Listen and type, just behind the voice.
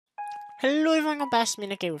Hello everyone, welcome back to me,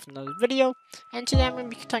 Nick, with another video, and today I'm going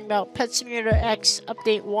to be talking about Pet Simulator X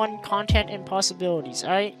Update 1 Content and Possibilities,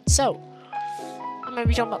 alright? So, I'm going to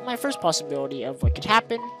be talking about my first possibility of what could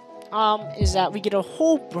happen, is that we get a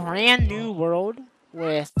whole brand new world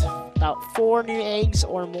with about 4 new eggs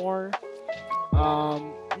or more,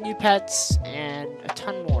 new pets, and a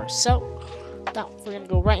ton more. So, now we're going to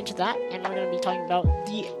go right into that, and we're going to be talking about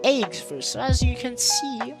the eggs first. So, as you can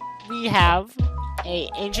see, we have a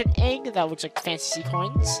ancient egg that looks like fantasy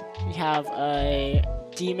coins. We have a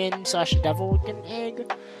demon slash devil looking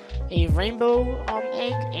egg, a rainbow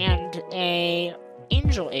egg, and a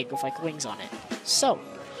angel egg with like wings on it. So,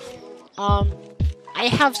 I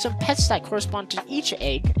have some pets that correspond to each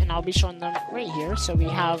egg, and I'll be showing them right here. So we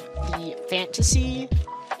have the fantasy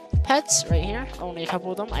pets right here. Only a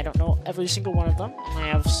couple of them. I don't know every single one of them. And I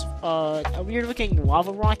have a weird looking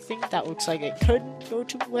lava rock thing that looks like it could go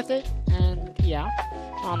to with it. And yeah,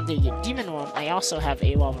 on the demon one, I also have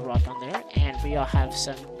a lava rock on there, and we all have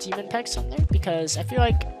some demon pets on there because I feel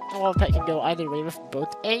like a lava pet can go either way with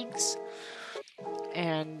both eggs.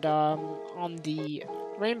 And on the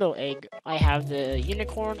rainbow egg, I have the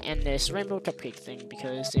unicorn and this rainbow cupcake thing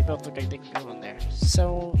because they both look like they can go on there.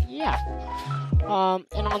 So yeah.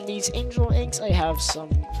 And on these angel eggs, I have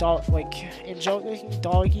some angelic looking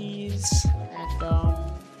doggies, and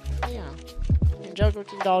yeah, angelic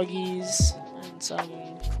looking doggies, and some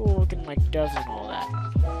cool looking like doves and all that.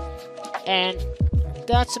 And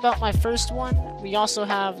that's about my first one. We also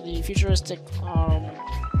have the futuristic,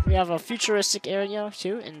 we have a futuristic area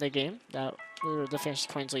too in the game that the fantasy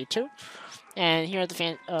coins lead to. And here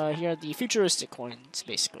are the futuristic coins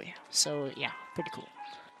basically. So yeah, pretty cool.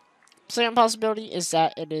 Second possibility is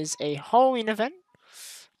that it is a Halloween event.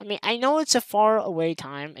 I mean, I know it's a far away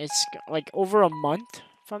time. It's like over a month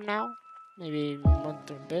from now. Maybe a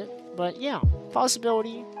month or a bit. But yeah,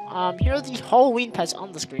 possibility. Here are the Halloween pets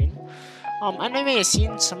on the screen. I know you may have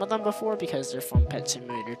seen some of them before because they're from Pet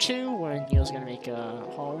Simulator 2, where Neil's gonna make a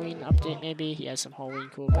Halloween update maybe. He has some Halloween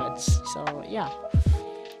cool pets. So yeah.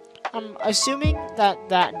 I'm assuming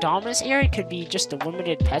that Dominus area could be just the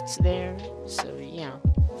limited pets there. So yeah.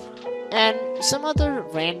 And some other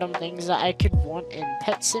random things that I could want in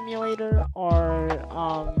Pet Simulator are,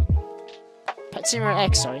 Pet Simulator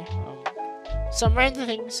X, sorry. Some random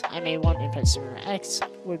things I may want in Pet Simulator X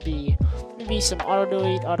would be maybe some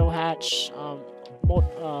auto-delete, auto-hatch,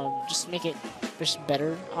 just make it just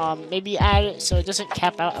better. Maybe add it so it doesn't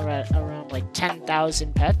cap out around like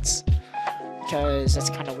 10,000 pets, because that's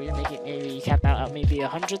kind of weird. Make it maybe cap out at maybe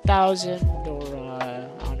 100,000 or, I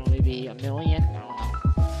don't know, maybe a million.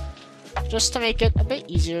 Just to make it a bit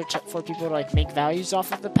easier for people to like make values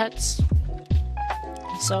off of the pets.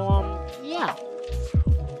 So yeah,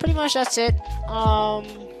 pretty much that's it. I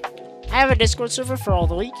have a Discord server for all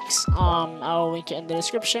the leaks. I'll link it in the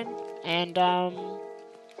description. And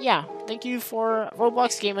yeah, thank you for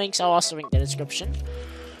Roblox game links. I'll also link the description.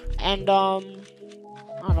 And I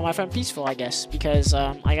don't know, my friend Peaceful, I guess, because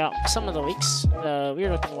I got some of the leaks, the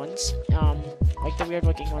weird looking ones, like the weird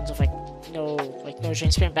looking ones with like no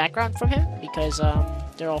transparent background from him, because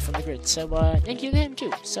they're all from the grid. So thank you to him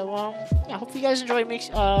too. So yeah, hope you guys enjoy. Make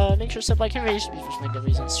sure to sub, like, and rate, for my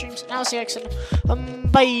videos and streams. And I'll see you next time.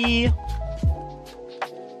 Bye.